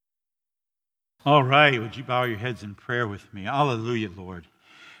All right, would you bow your heads in prayer with me? Hallelujah, Lord.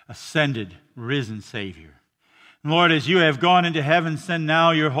 Ascended, risen Savior. Lord, as you have gone into heaven, send now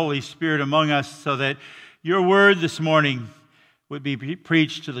your Holy Spirit among us so that your word this morning would be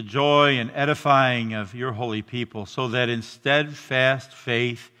preached to the joy and edifying of your holy people, so that in steadfast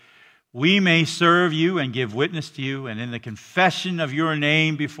faith we may serve you and give witness to you, and in the confession of your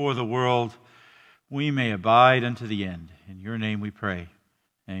name before the world we may abide unto the end. In your name we pray.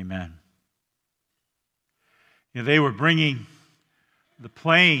 Amen. They were bringing the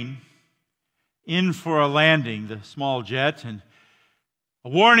plane in for a landing, the small jet, and a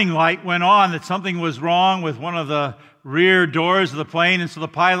warning light went on that something was wrong with one of the rear doors of the plane, and so the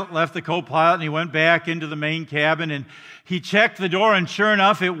pilot left the co-pilot and he went back into the main cabin and he checked the door, and sure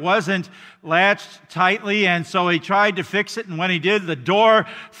enough it wasn't latched tightly, and so he tried to fix it, and when he did, the door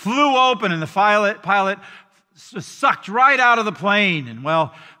flew open and the pilot sucked right out of the plane. And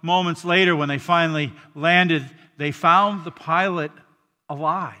well, moments later when they finally landed, they found the pilot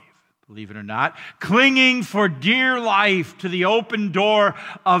alive, believe it or not, clinging for dear life to the open door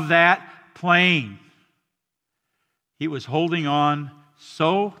of that plane. He was holding on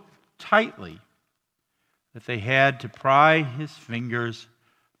so tightly that they had to pry his fingers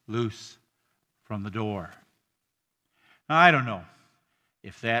loose from the door. Now, I don't know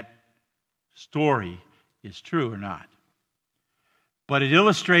if that story is true or not, but it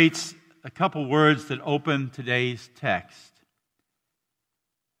illustrates a couple words that open today's text.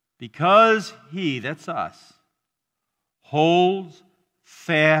 Because he, that's us, holds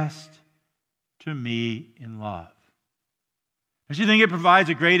fast to me in love. Don't you think it provides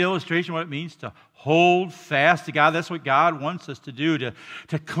a great illustration of what it means to hold fast to God? That's what God wants us to do,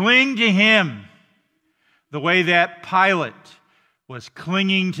 to cling to him the way that pilot was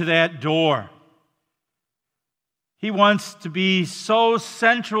clinging to that door. He wants to be so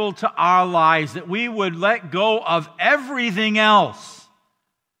central to our lives that we would let go of everything else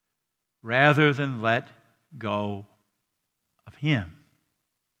rather than let go of him.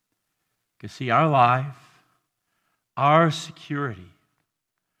 Because see, our life, our security,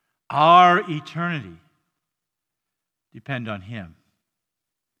 our eternity depend on him.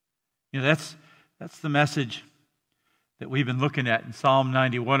 That's the message that we've been looking at in Psalm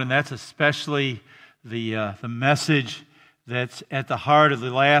 91, and that's especially the message that's at the heart of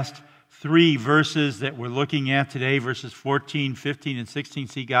the last three verses that we're looking at today, verses 14, 15, and 16.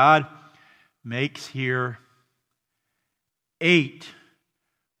 See, God makes here 8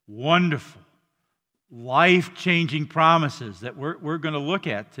 wonderful, life-changing promises that we're going to look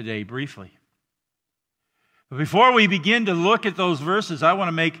at today briefly. But before we begin to look at those verses, I want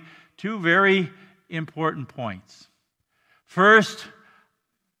to make 2 very important points. First,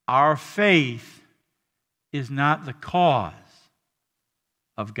 our faith is not the cause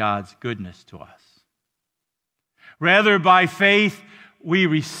of God's goodness to us. Rather, by faith, we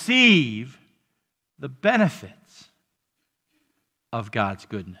receive the benefits of God's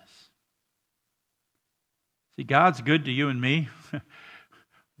goodness. See, God's good to you and me,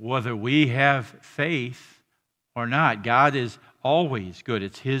 whether we have faith or not. God is always good.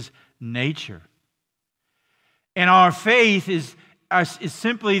 It's his nature. And our faith is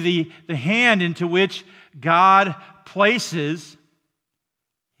simply the hand into which God places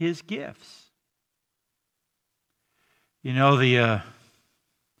his gifts. You know,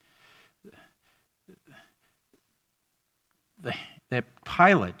 that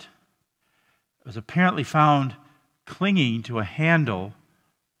pilot was apparently found clinging to a handle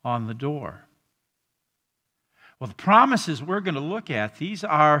on the door. Well, the promises we're going to look at, these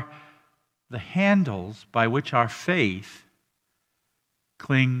are the handles by which our faith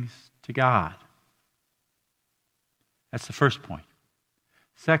clings to God. That's the first point.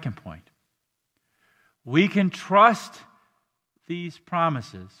 Second point, we can trust these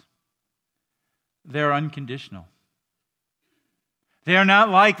promises. They're unconditional. They are not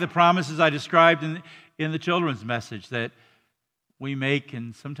like the promises I described in the children's message that we make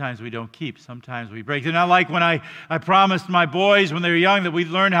and sometimes we don't keep, sometimes we break. They're not like when I promised my boys when they were young that we'd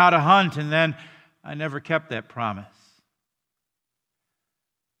learn how to hunt, and then I never kept that promise.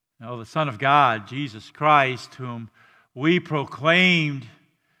 No, the Son of God, Jesus Christ, whom we proclaimed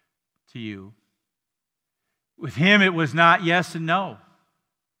to you, with him it was not yes and no.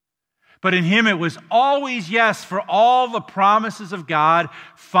 But in him it was always yes, for all the promises of God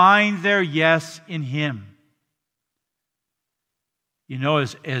find their yes in him. You know,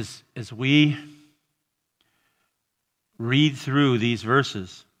 as we read through these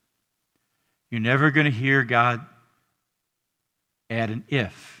verses, you're never going to hear God add an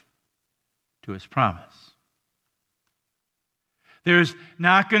if to his promise. There's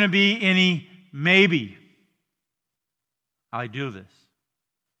not going to be any maybe I do this.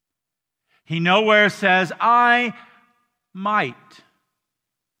 He nowhere says, I might.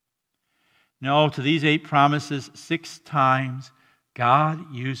 No, to these 8 promises, 6 times,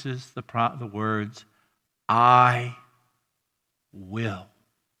 God uses the words, I will.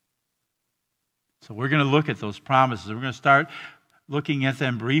 So we're going to look at those promises. We're going to start looking at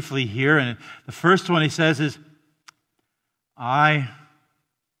them briefly here. And the first one he says is, I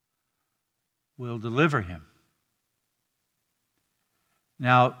will deliver him.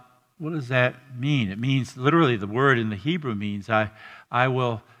 Now, what does that mean? It means, literally, the word in the Hebrew means, I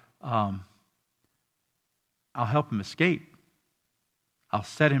will, I'll help him escape. I'll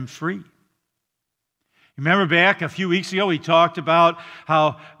set him free. Remember back a few weeks ago, we talked about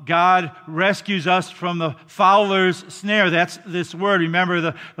how God rescues us from the fowler's snare. That's this word. Remember,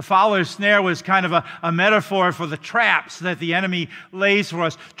 the fowler's snare was kind of a metaphor for the traps that the enemy lays for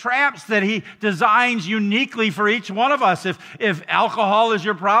us. Traps that he designs uniquely for each one of us. If alcohol is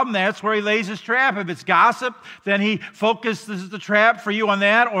your problem, that's where he lays his trap. If it's gossip, then he focuses the trap for you on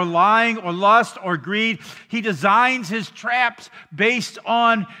that, or lying, or lust, or greed. He designs his traps based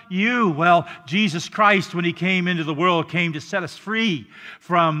on you. Well, Jesus Christ, when he came into the world, came to set us free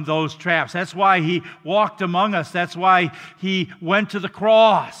from those traps. That's why he walked among us. That's why he went to the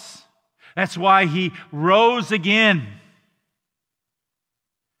cross. That's why he rose again.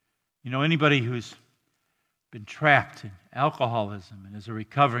 You know, anybody who's been trapped in alcoholism and is a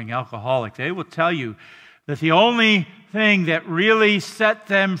recovering alcoholic, they will tell you that the only thing that really set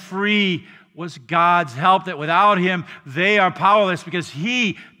them free was God's help, that without him, they are powerless, because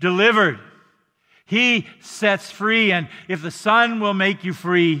he delivered. He sets free, and if the Son will make you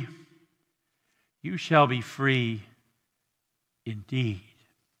free, you shall be free indeed.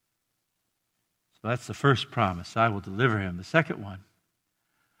 So that's the first promise. I will deliver him. The second one,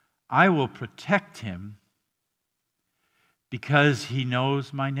 I will protect him because he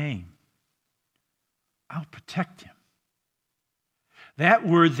knows my name. I'll protect him. That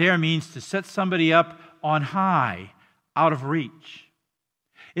word there means to set somebody up on high, out of reach.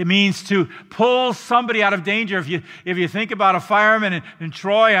 It means to pull somebody out of danger. If you think about a fireman in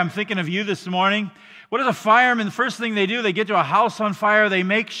Troy, I'm thinking of you this morning. What does a fireman, the first thing they do, they get to a house on fire, they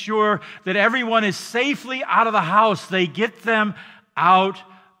make sure that everyone is safely out of the house. They get them out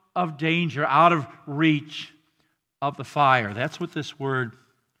of danger, out of reach of the fire. That's what this word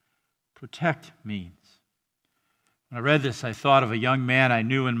protect means. When I read this, I thought of a young man I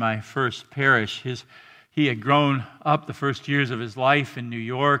knew in my first parish. He had grown up the first years of his life in New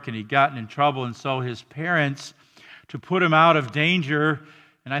York, and he'd gotten in trouble, and so his parents, to put him out of danger,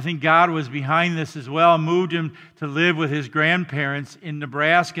 and I think God was behind this as well, moved him to live with his grandparents in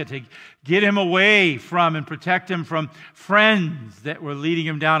Nebraska to get him away from and protect him from friends that were leading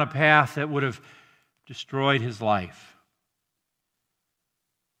him down a path that would have destroyed his life.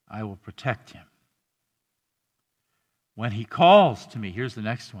 I will protect him. When he calls to me, here's the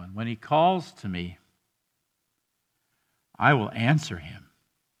next one. When he calls to me, I will answer him.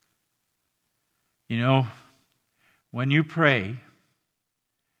 You know, when you pray,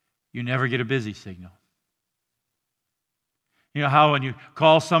 you never get a busy signal. You know how when you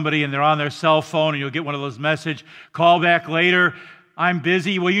call somebody and they're on their cell phone and you'll get one of those messages, call back later, I'm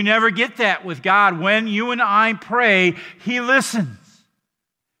busy. Well, you never get that with God. When you and I pray, he listens.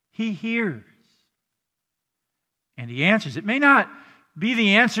 He hears. And he answers. It may not be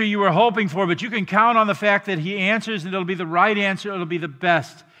the answer you were hoping for, but you can count on the fact that he answers, and it'll be the right answer. It'll be the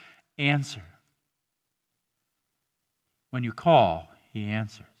best answer. When you call, he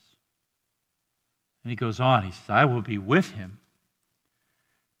answers. And he goes on. He says, I will be with him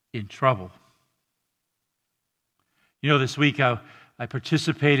in trouble. You know, this week I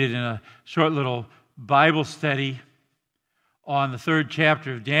participated in a short little Bible study on the 3rd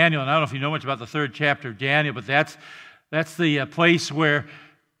chapter of Daniel. And I don't know if you know much about the 3rd chapter of Daniel, but that's the place where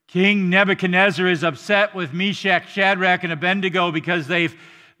King Nebuchadnezzar is upset with Meshach, Shadrach, and Abednego because they've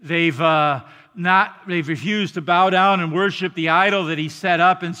refused to bow down and worship the idol that he set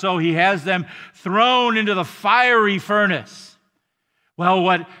up, and so he has them thrown into the fiery furnace. Well,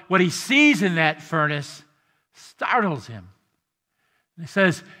 what he sees in that furnace startles him. It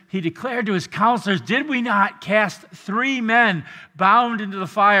says, he declared to his counselors, did we not cast 3 men bound into the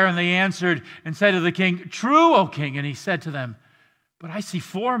fire? And they answered and said to the king, true, O king. And he said to them, but I see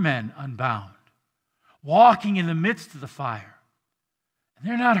 4 men unbound, walking in the midst of the fire, and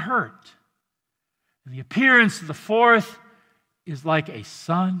they're not hurt. And the appearance of the 4th is like a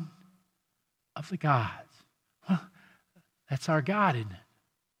son of the gods. Well, that's our God, isn't it?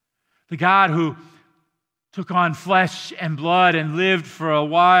 The God who took on flesh and blood and lived for a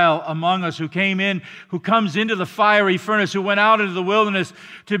while among us, who comes into the fiery furnace, who went out into the wilderness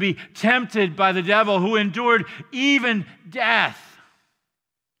to be tempted by the devil, who endured even death,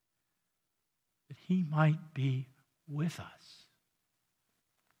 that he might be with us.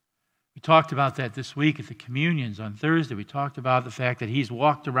 We talked about that this week at the communions on Thursday. We talked about the fact that he's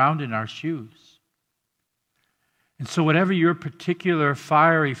walked around in our shoes. And so whatever your particular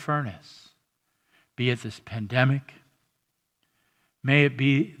fiery furnace, be it this pandemic, may it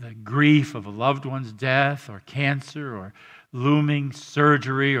be the grief of a loved one's death or cancer or looming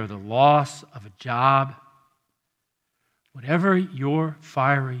surgery or the loss of a job, whatever your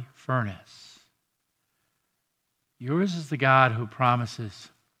fiery furnace, yours is the God who promises,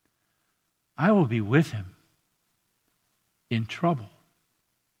 I will be with him in trouble.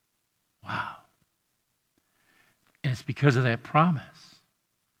 Wow. And it's because of that promise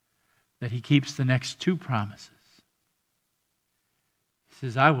that he keeps the next two promises. He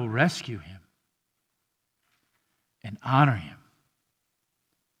says, I will rescue him and honor him.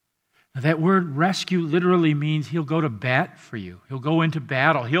 Now, that word rescue literally means he'll go to bat for you. He'll go into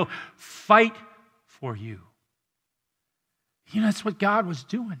battle. He'll fight for you. You know, that's what God was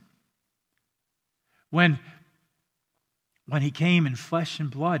doing. When he came in flesh and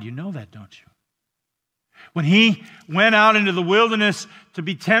blood, you know that, don't you? When he went out into the wilderness to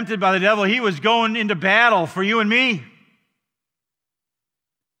be tempted by the devil, he was going into battle for you and me.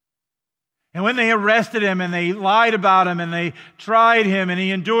 And when they arrested him and they lied about him and they tried him and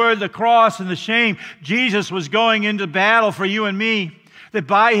he endured the cross and the shame, Jesus was going into battle for you and me. That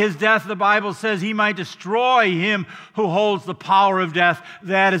by his death, the Bible says, he might destroy him who holds the power of death,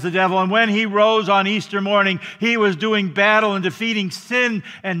 that is the devil. And when he rose on Easter morning, he was doing battle and defeating sin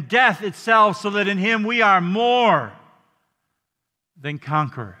and death itself, so that in him we are more than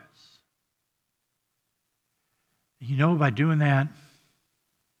conquerors. You know, by doing that,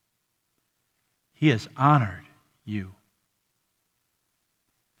 he has honored you.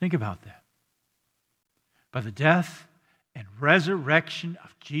 Think about that. By the death and resurrection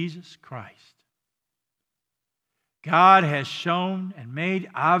of Jesus Christ, God has shown and made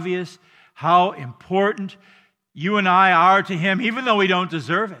obvious how important you and I are to him, even though we don't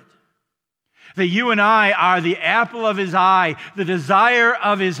deserve it. That you and I are the apple of his eye, the desire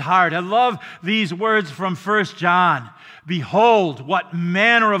of his heart. I love these words from 1 John. Behold, what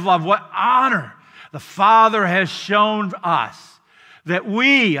manner of love, what honor the Father has shown us, that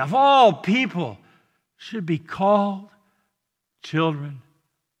we, of all people, should be called children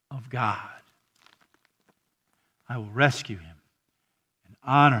of God. I will rescue him and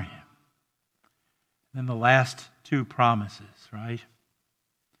honor him. And then the last two promises, right?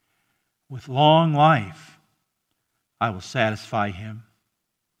 With long life, I will satisfy him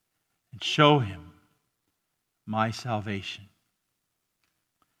and show him my salvation.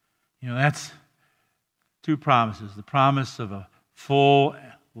 You know, that's two promises. The promise of a full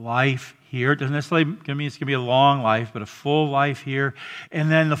life here. It doesn't necessarily mean it's going to be a long life, but a full life here.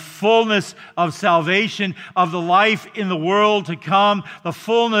 And then the fullness of salvation, of the life in the world to come, the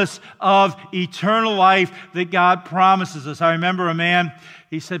fullness of eternal life that God promises us. I remember a man,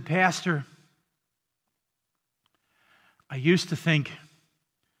 he said, Pastor, I used to think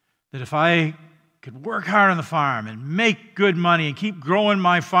that if I could work hard on the farm and make good money and keep growing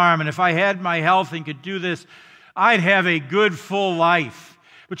my farm, and if I had my health and could do this, I'd have a good, full life.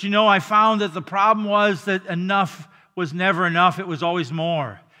 But you know, I found that the problem was that enough was never enough. It was always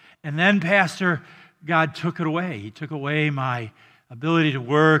more. And then, Pastor, God took it away. He took away my ability to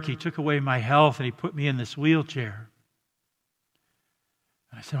work. He took away my health, and he put me in this wheelchair.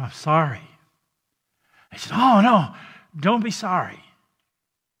 And I said, I'm sorry. I said, oh, no, don't be sorry.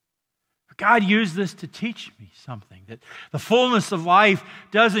 God used this to teach me something, that the fullness of life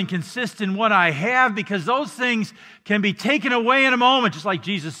doesn't consist in what I have, because those things can be taken away in a moment, just like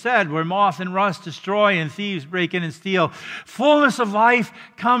Jesus said, where moth and rust destroy and thieves break in and steal. Fullness of life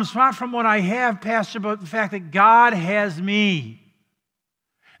comes not from what I have, Pastor, but the fact that God has me.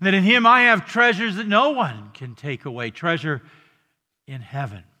 And that in him I have treasures that no one can take away, treasure in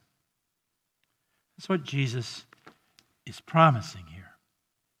heaven. That's what Jesus is promising here.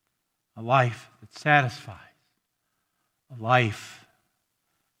 A life that satisfies, a life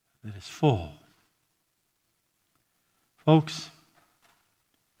that is full. Folks,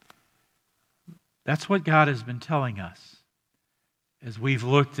 that's what God has been telling us as we've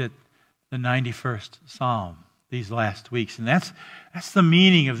looked at the 91st Psalm these last weeks. And that's the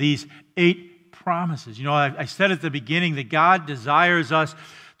meaning of these 8 promises. You know, I said at the beginning that God desires us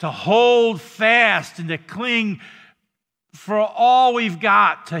to hold fast and to cling for all we've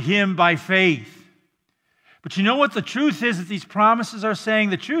got to him by faith. But you know what the truth is that these promises are saying?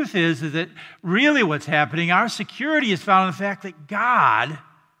 The truth is that really what's happening, our security is found in the fact that God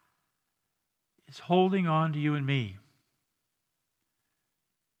is holding on to you and me.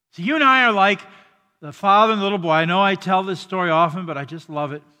 So you and I are like the father and the little boy. I know I tell this story often, but I just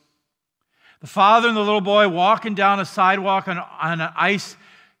love it. The father and the little boy walking down a sidewalk on an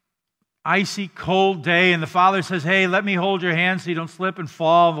icy, cold day, and the father says, hey, let me hold your hand so you don't slip and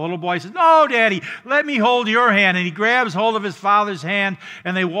fall. And the little boy says, no, Daddy, let me hold your hand. And he grabs hold of his father's hand,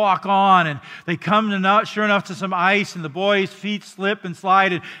 and they walk on, and they come to, sure enough, to some ice, and the boy's feet slip and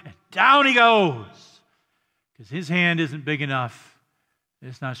slide, and down he goes, because his hand isn't big enough.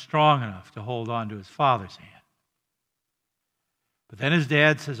 It's not strong enough to hold on to his father's hand. But then his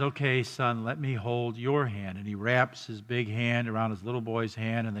dad says, okay, son, let me hold your hand. And he wraps his big hand around his little boy's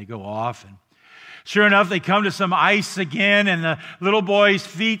hand, and they go off. And sure enough, they come to some ice again, and the little boy's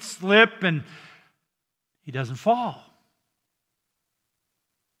feet slip, and he doesn't fall.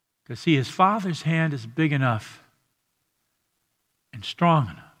 Because, see, his father's hand is big enough and strong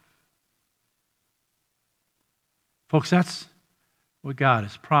enough. Folks, that's what God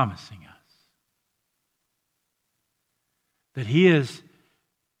is promising us. That He has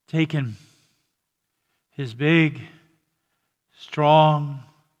taken His big, strong,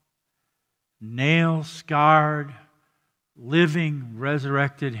 nail-scarred, living,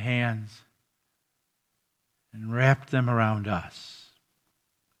 resurrected hands and wrapped them around us.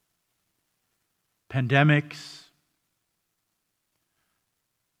 Pandemics,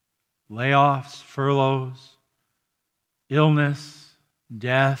 layoffs, furloughs, illness,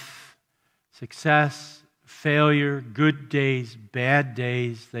 death, success, failure, good days, bad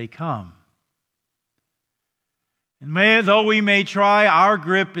days, they come. And though we may try, our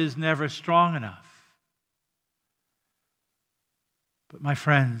grip is never strong enough. But my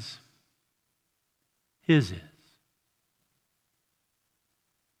friends, His is.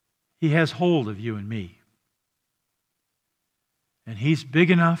 He has hold of you and me. And He's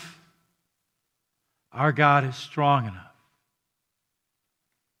big enough. Our God is strong enough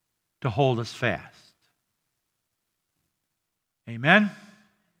to hold us fast. Amen?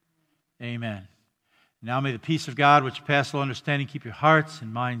 Amen. Now may the peace of God, which passes all understanding, keep your hearts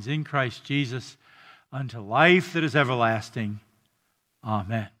and minds in Christ Jesus unto life that is everlasting.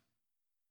 Amen.